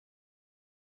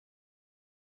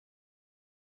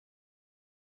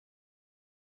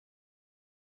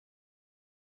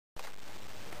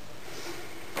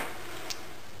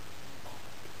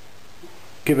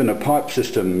Given a pipe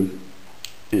system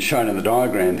is shown in the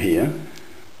diagram here,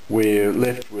 we're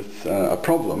left with a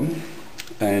problem,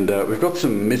 and we've got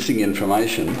some missing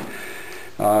information.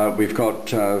 We've got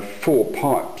 4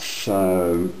 pipes.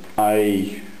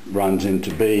 A runs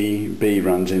into B, B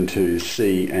runs into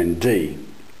C and D.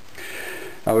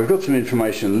 We've got some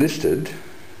information listed.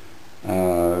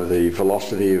 The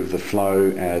velocity of the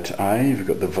flow at A, we've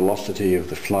got the velocity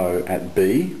of the flow at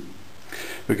B.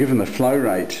 We're given the flow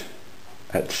rate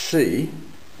at C,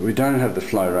 but we don't have the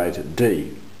flow rate at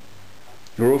D.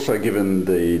 We're also given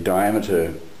the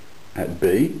diameter at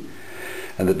B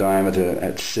and the diameter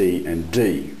at C and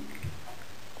D.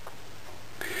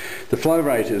 The flow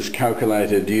rate is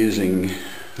calculated using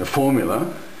a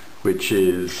formula which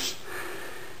is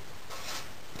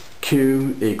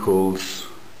Q equals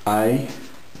A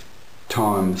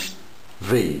times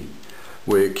V,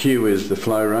 where Q is the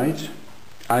flow rate,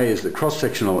 A is the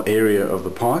cross-sectional area of the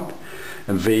pipe,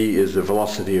 and V is the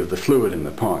velocity of the fluid in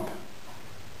the pipe.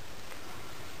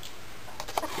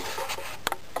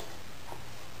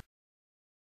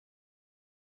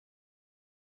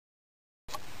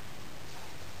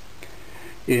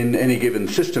 In any given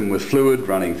system with fluid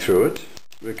running through it,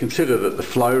 we consider that the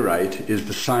flow rate is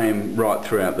the same right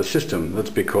throughout the system. That's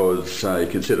because you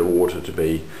consider water to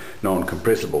be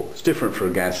non-compressible. It's different for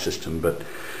a gas system, but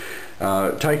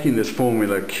taking this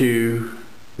formula Q,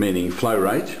 meaning flow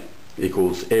rate,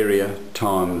 equals area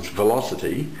times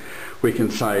velocity, we can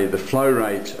say the flow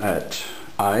rate at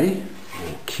A,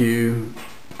 or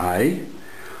QA,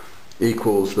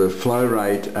 equals the flow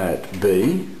rate at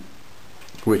B,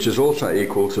 which is also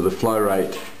equal to the flow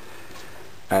rate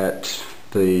at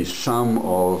the sum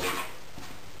of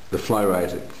the flow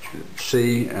rate at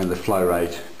C and the flow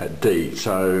rate at D.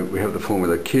 So we have the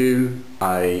formula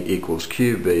QA equals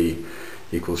QB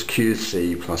equals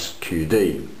QC plus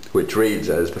QD, which reads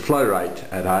as the flow rate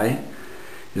at A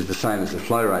is the same as the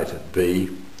flow rate at B,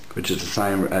 which is the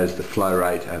same as the flow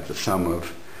rate at the sum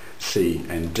of C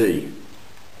and D.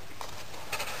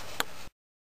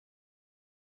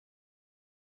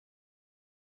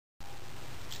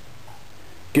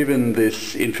 Given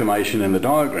this information in the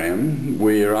diagram,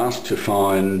 we are asked to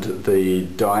find the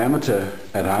diameter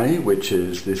at A, which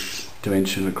is this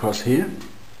dimension across here.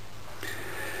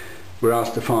 We're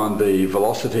asked to find the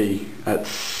velocity at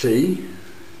C,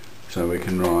 so we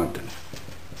can write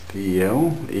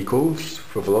VL equals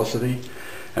for velocity,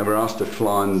 and we're asked to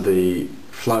find the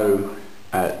flow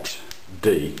at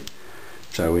D,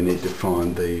 so we need to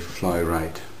find the flow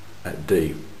rate at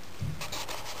D.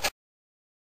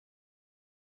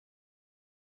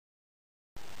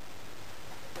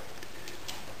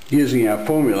 Using our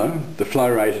formula, the flow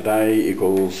rate at A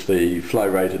equals the flow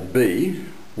rate at B,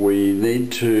 we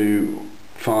need to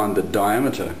find the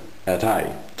diameter at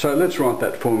A. So let's write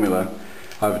that formula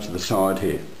over to the side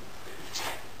here.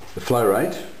 The flow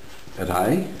rate at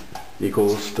A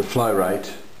equals the flow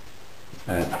rate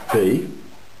at B,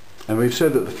 and we've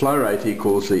said that the flow rate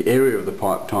equals the area of the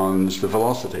pipe times the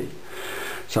velocity.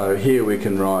 So here we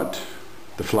can write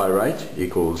the flow rate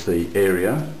equals the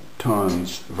area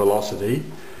times velocity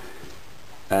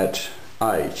at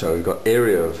A. So we've got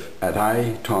area at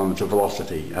A times the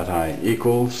velocity at A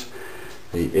equals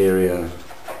the area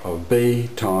of B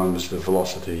times the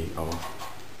velocity of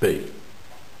B.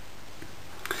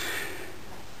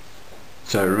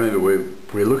 So remember,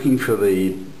 we're looking for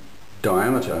the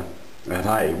diameter at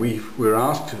A. We're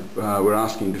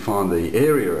asking to find the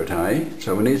area at A,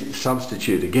 so we need to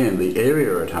substitute again. The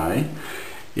area at A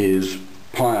is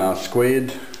pi r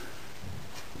squared,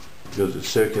 because it's a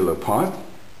circular pipe.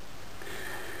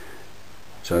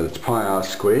 So it's pi r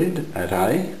squared at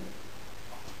A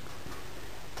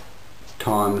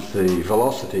times the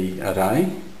velocity at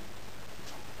A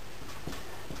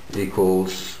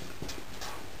equals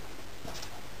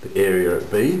the area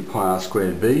at B, pi r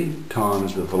squared B,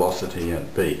 times the velocity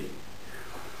at B.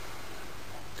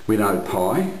 We know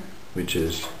pi, which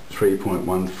is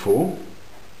 3.14. We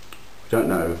don't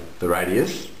know the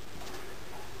radius.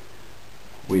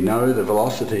 We know the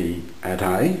velocity at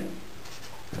A,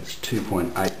 that's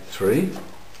 2.83,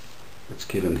 that's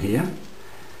given here,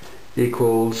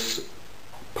 equals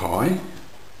pi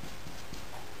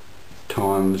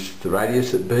times the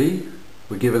radius at B.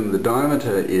 We're given the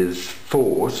diameter is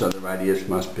 4, so the radius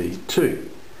must be 2.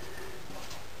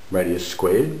 Radius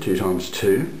squared, 2 times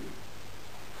 2,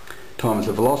 times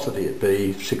the velocity at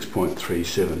B,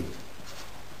 6.37.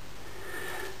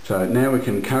 So now we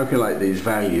can calculate these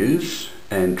values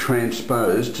and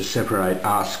transpose to separate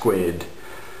r squared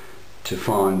to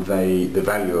find the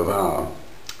value of r.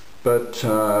 But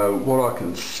what I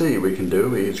can see we can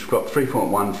do is we've got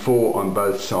 3.14 on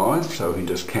both sides, so we can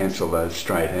just cancel those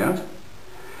straight out.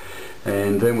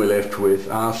 And then we're left with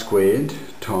r squared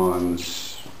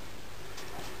times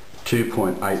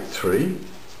 2.83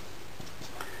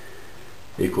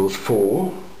 equals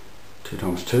 4, 2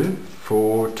 times 2,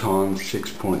 4 times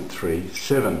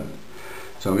 6.37.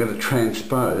 So I'm going to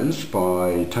transpose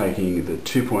by taking the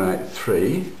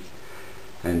 2.83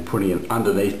 and putting it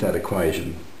underneath that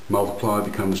equation. Multiply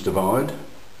becomes divide,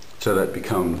 so that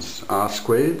becomes r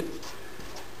squared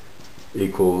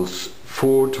equals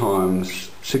 4 times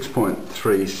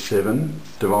 6.37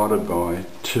 divided by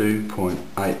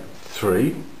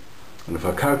 2.83, and if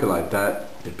I calculate that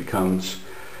it becomes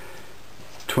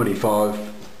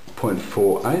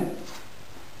 25.48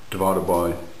 divided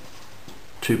by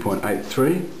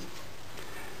 2.83,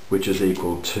 which is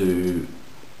equal to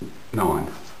 9.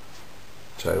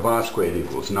 So if r squared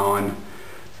equals 9,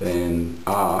 then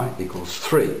r equals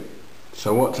 3.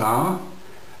 So what's r?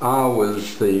 R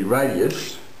was the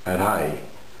radius at A.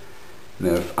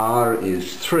 Now if r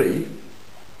is 3,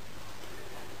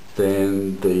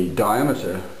 then the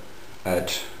diameter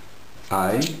at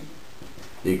A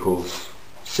equals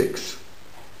 6.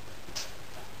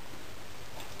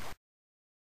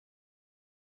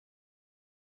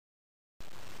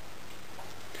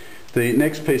 The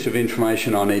next piece of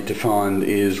information I need to find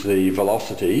is the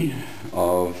velocity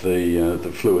of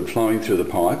the fluid flowing through the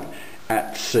pipe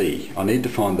at C. I need to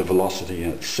find the velocity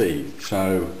at C.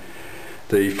 So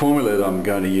the formula that I'm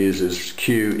going to use is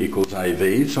Q equals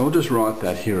AV, so I'll just write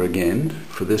that here again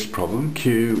for this problem.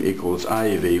 Q equals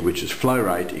AV, which is flow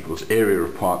rate equals area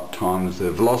of pipe times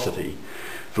the velocity.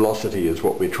 Velocity is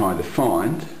what we're trying to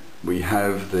find. We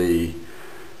have the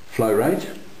flow rate,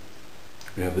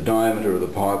 we have the diameter of the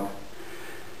pipe,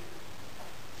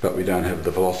 but we don't have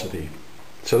the velocity.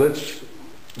 So let's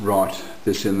write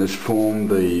this in this form.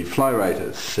 The flow rate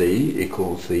at C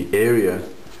equals the area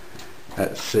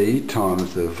at C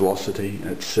times the velocity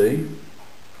at C.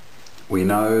 We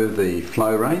know the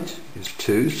flow rate is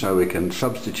 2, so we can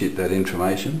substitute that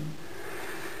information.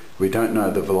 We don't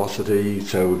know the velocity,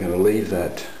 so we're going to leave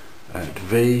that at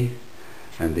V,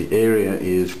 and the area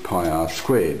is pi r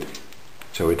squared.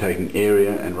 So we're taking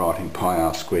area and writing pi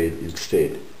r squared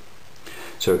instead.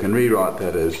 So we can rewrite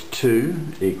that as 2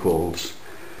 equals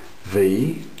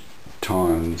V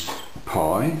times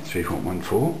pi,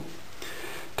 3.14,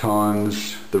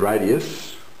 times the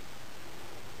radius,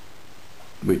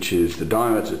 which is the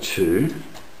diameter 2,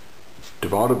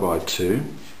 divided by 2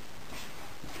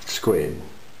 squared.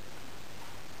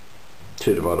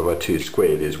 2 divided by 2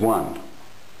 squared is 1.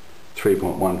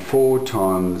 3.14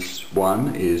 times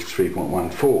 1 is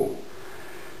 3.14.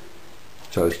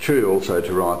 So it's true also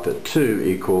to write that 2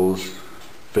 equals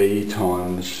V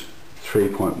times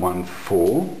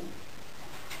 3.14.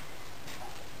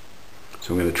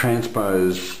 So I'm going to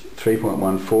transpose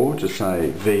 3.14 to say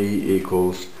V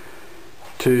equals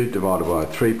 2 divided by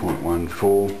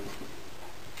 3.14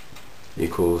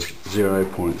 equals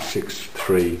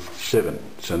 0.637.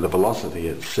 So the velocity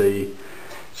at C,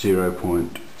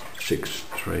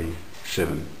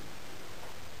 0.637.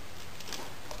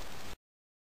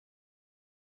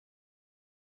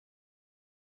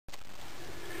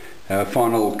 Our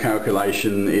final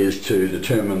calculation is to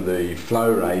determine the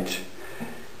flow rate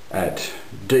at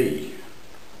D.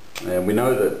 And we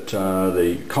know that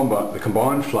the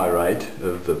combined flow rate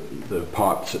of the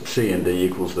pipes at C and D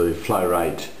equals the flow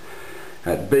rate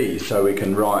at B. So we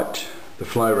can write the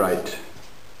flow rate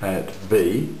at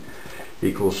B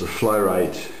equals the flow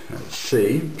rate at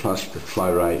C plus the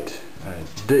flow rate at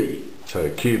D. So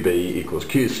QB equals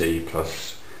QC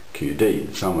plus QD.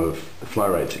 The sum of the flow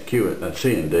rates at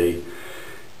C and D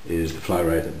is the flow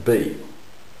rate at B.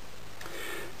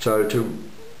 So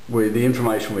the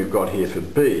information we've got here for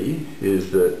B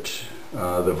is that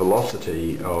the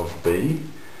velocity of B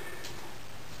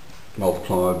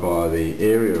multiplied by the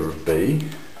area of B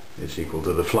is equal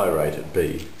to the flow rate at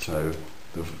B. So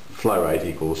the flow rate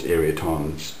equals area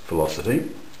times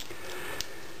velocity,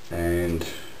 and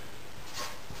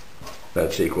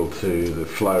that's equal to the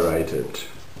flow rate at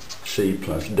C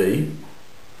plus D.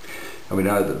 And we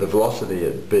know that the velocity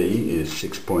at B is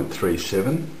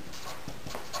 6.37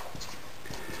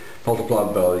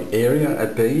 multiplied by the area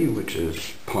at B, which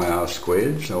is pi r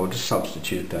squared, so we'll just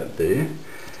substitute that there.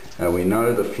 We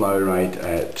know the flow rate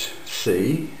at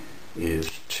C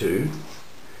is 2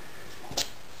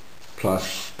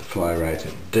 plus the flow rate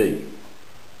at D.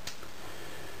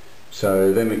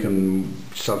 So then we can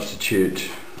substitute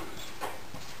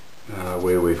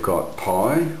where we've got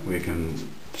pi, we can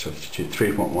substitute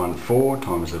 3.14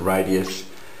 times the radius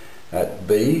at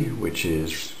B, which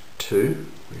is 2.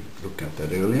 We looked at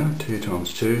that earlier. 2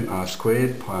 times 2 r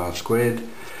squared, pi r squared,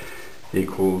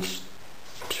 equals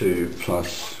 2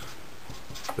 plus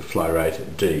the flow rate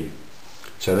at D.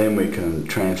 So then we can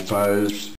transpose